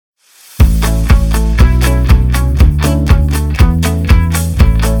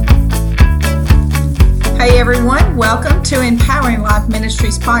Welcome to Empowering Life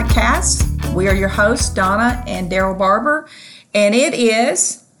Ministries podcast. We are your hosts, Donna and Daryl Barber, and it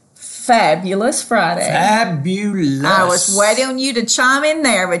is Fabulous Friday. Fabulous. I was waiting on you to chime in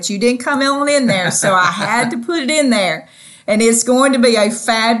there, but you didn't come on in there, so I had to put it in there. And it's going to be a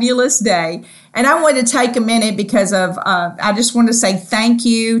fabulous day. And I want to take a minute because of, I just want to say thank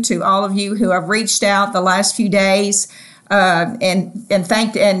you to all of you who have reached out the last few days and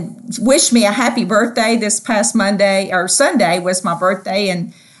thanked and wished me a happy birthday. This past Sunday was my birthday,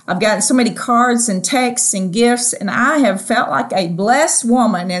 and I've gotten so many cards and texts and gifts, and I have felt like a blessed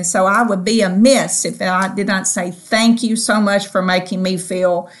woman. And so I would be amiss if I did not say thank you so much for making me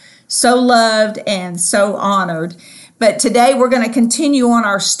feel so loved and so honored. But today we're going to continue on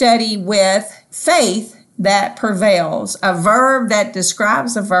our study with faith that prevails, a verb that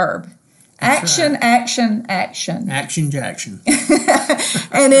describes a verb. Action, right. Action. Action, Jackson.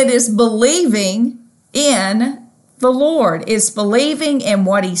 And it is believing in the Lord. It's believing in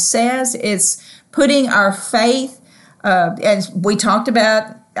what He says. It's putting our faith, as we talked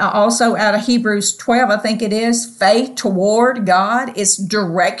about also out of Hebrews 12, I think it is, faith toward God. It's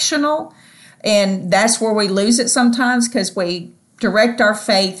directional. And that's where we lose it sometimes because we direct our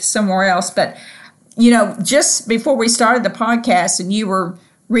faith somewhere else. But, just before we started the podcast and you were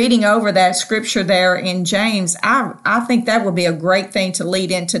reading over that scripture there in James, I think that would be a great thing to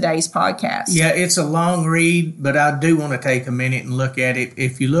lead in today's podcast. Yeah, it's a long read, but I do want to take a minute and look at it.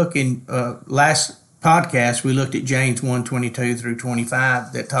 If you look in last podcast, we looked at James 1:22 through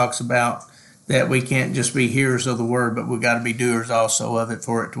 25 that talks about that we can't just be hearers of the word, but we've got to be doers also of it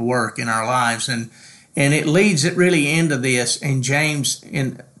for it to work in our lives. And it leads it really into this in James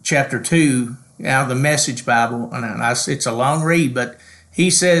in chapter 2 out of the Message Bible. And it's a long read, but he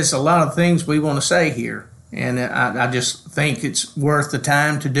says a lot of things we want to say here. And I just think it's worth the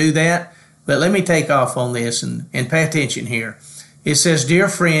time to do that. But let me take off on this and pay attention here. It says, "Dear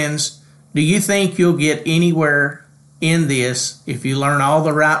friends, do you think you'll get anywhere in this if you learn all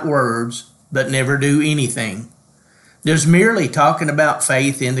the right words but never do anything? Does merely talking about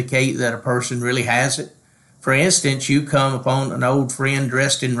faith indicate that a person really has it? For instance, you come upon an old friend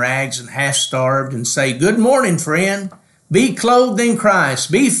dressed in rags and half-starved and say, 'Good morning, friend. Be clothed in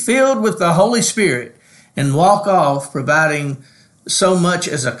Christ. Be filled with the Holy Spirit,' and walk off providing so much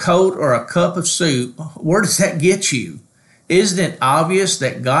as a coat or a cup of soup. Where does that get you? Isn't it obvious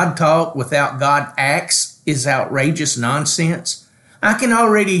that God talk without God acts is outrageous nonsense? I can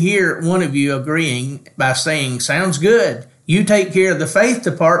already hear one of you agreeing by saying, 'Sounds good. You take care of the faith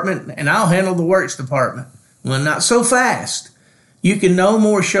department and I'll handle the works department.' Well, not so fast. You can no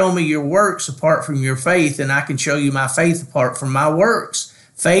more show me your works apart from your faith than I can show you my faith apart from my works.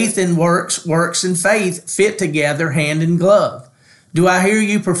 Faith and works, works and faith fit together hand in glove. Do I hear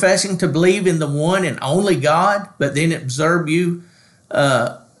you professing to believe in the one and only God, but then observe you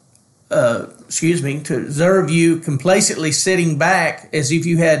complacently sitting back as if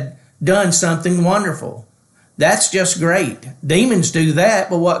you had done something wonderful? That's just great. Demons do that,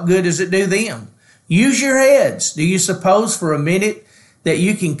 but what good does it do them? Use your heads. Do you suppose for a minute that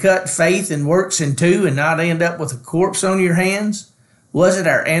you can cut faith and works in two and not end up with a corpse on your hands? Wasn't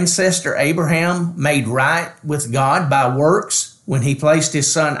our ancestor Abraham made right with God by works when he placed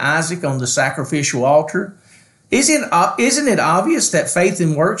his son Isaac on the sacrificial altar? Isn't it obvious that faith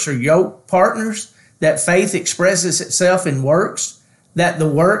and works are yoke partners, that faith expresses itself in works, that the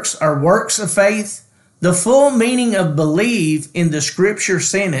works are works of faith? The full meaning of believe in the scripture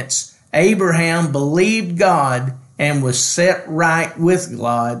sentence, Abraham believed God and was set right with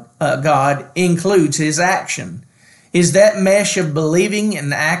God, includes his action. Is that mesh of believing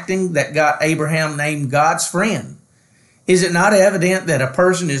and acting that got Abraham named God's friend? Is it not evident that a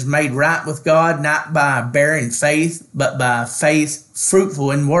person is made right with God not by bearing faith, but by faith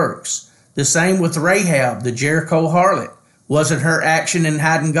fruitful in works? The same with Rahab, the Jericho harlot. Wasn't her action in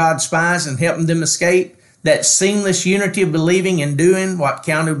hiding God's spies and helping them escape that seamless unity of believing and doing what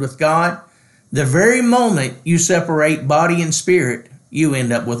counted with God? The very moment you separate body and spirit, you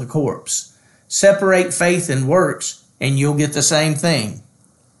end up with a corpse. Separate faith and works, and you'll get the same thing,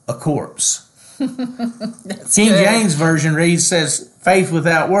 a corpse. King James Version says, faith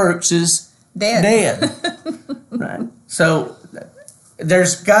without works is dead. Right? So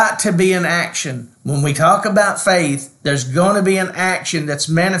there's got to be an action. When we talk about faith, there's going to be an action that's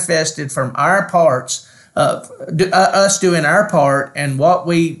manifested from our parts, us doing our part, and what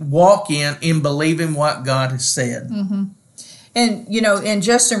we walk in believing what God has said. Mm-hmm. And, and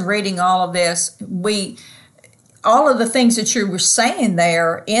just in reading all of this, all of the things that you were saying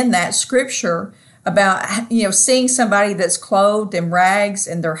there in that scripture about, seeing somebody that's clothed in rags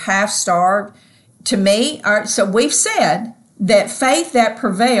and they're half starved, to me, so we've said that faith that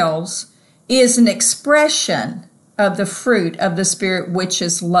prevails is an expression of the fruit of the Spirit, which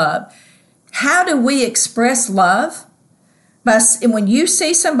is love. How do we express love? When you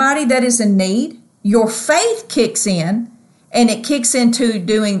see somebody that is in need, your faith kicks in, and it kicks into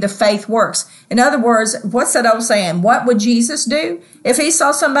doing the faith works. In other words, what's that old saying? What would Jesus do? If he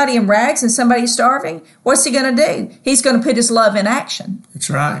saw somebody in rags and somebody starving, what's he going to do? He's going to put his love in action. That's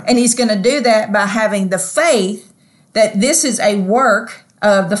right. And he's going to do that by having the faith that this is a work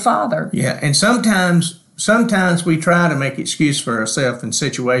of the Father. Yeah, and sometimes we try to make excuse for ourselves in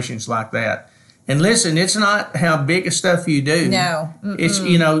situations like that. And listen, it's not how big a stuff you do. No. It's,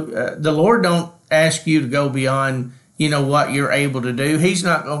 the Lord don't ask you to go beyond, what you're able to do. He's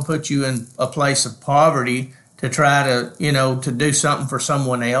not going to put you in a place of poverty to try to, to do something for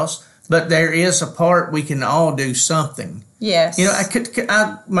someone else. But there is a part we can all do something. Yes.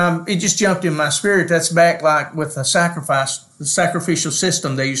 It just jumped in my spirit. That's back like with the sacrificial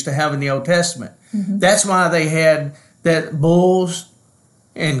system they used to have in the Old Testament. Mm-hmm. That's why they had that bulls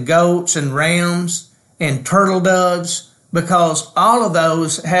and goats and rams and turtle doves, because all of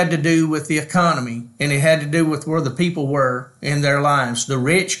those had to do with the economy, and it had to do with where the people were in their lives. The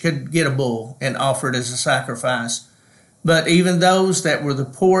rich could get a bull and offer it as a sacrifice, but even those that were the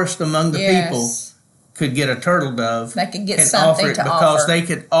poorest among the people could get a turtle dove. They could get and something offer it to because offer. They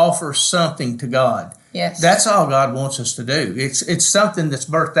could offer something to God. Yes. That's all God wants us to do. It's something that's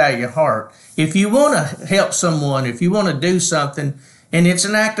birthed out of your heart. If you want to help someone, if you want to do something, and it's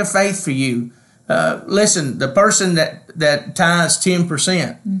an act of faith for you, listen, the person that tithes 10%,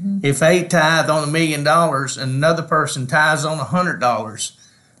 mm-hmm. if they tithe on $1 million and another person tithes on $100,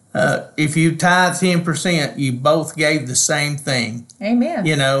 if you tithe 10%, you both gave the same thing. Amen.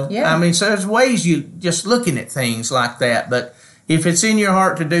 Yeah. So there's ways you just looking at things like that. But if it's in your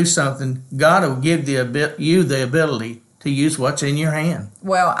heart to do something, God will give you the ability to use what's in your hand.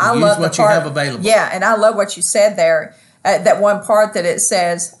 Well, I love what the part, you have available. Yeah, and I love what you said there. That one part that it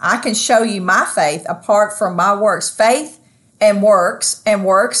says, I can show you my faith apart from my works. Faith and works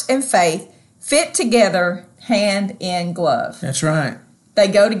and faith fit together hand in glove. That's right. They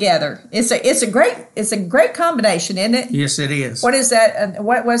go together. It's a great combination, isn't it? Yes, it is. What is that?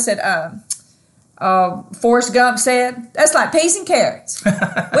 What was it? Forrest Gump said, that's like peas and carrots.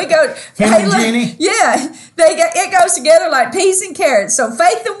 We go, Jenny? Yeah, it goes together like peas and carrots. So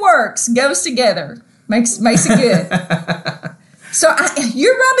faith and works goes together. Makes it good. So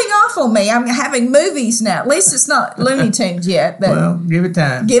you're rubbing off on me. I'm having movies now. At least it's not Looney Tunes yet. But well, give it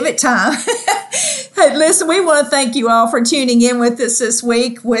time. Give it time. Hey, listen, we want to thank you all for tuning in with us this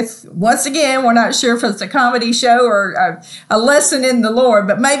week. Once again, we're not sure if it's a comedy show or a lesson in the Lord,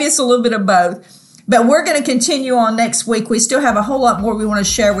 but maybe it's a little bit of both. But we're going to continue on next week. We still have a whole lot more we want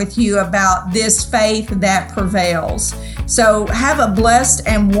to share with you about this faith that prevails. So have a blessed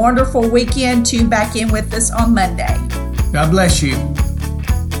and wonderful weekend. Tune back in with us on Monday. God bless you.